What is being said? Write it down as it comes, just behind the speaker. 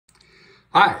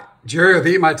Hi, Jerry with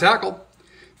Eat My Tackle.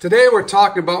 Today we're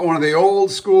talking about one of the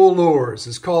old school lures.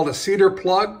 It's called a cedar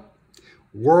plug,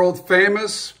 world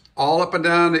famous, all up and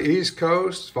down the East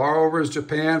Coast, far over as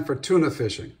Japan for tuna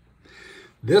fishing.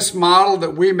 This model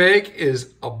that we make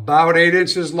is about 8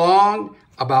 inches long,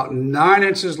 about 9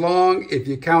 inches long if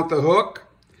you count the hook.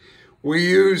 We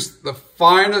use the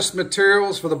finest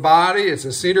materials for the body. It's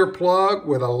a cedar plug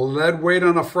with a lead weight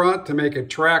on the front to make it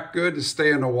track good and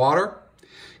stay in the water.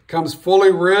 Comes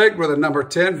fully rigged with a number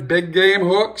 10 big game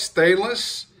hook,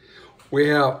 stainless. We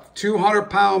have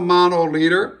 200-pound mono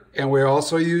leader, and we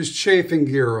also use chafing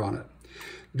gear on it.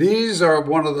 These are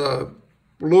one of the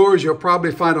lures you'll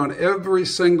probably find on every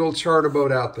single charter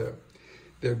boat out there.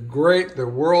 They're great. They're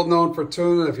world known for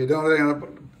tuna. If you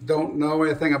don't know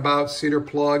anything about cedar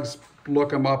plugs, look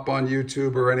them up on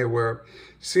YouTube or anywhere.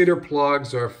 Cedar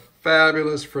plugs are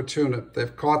fabulous for tuna.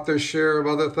 They've caught their share of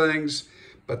other things,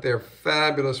 but they're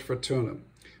fabulous for tuna.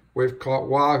 We've caught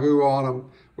Wahoo on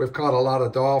them. We've caught a lot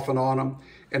of Dolphin on them.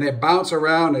 And they bounce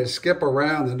around, they skip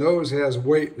around. The nose has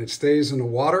weight and it stays in the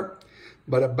water,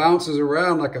 but it bounces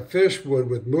around like a fish would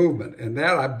with movement. And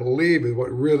that, I believe, is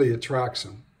what really attracts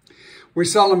them. We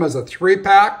sell them as a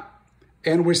 3-pack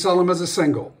and we sell them as a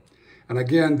single. And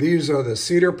again, these are the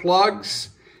cedar plugs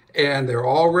and they're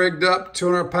all rigged up,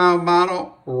 200-pound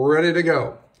mono, ready to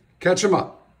go. Catch them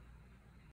up.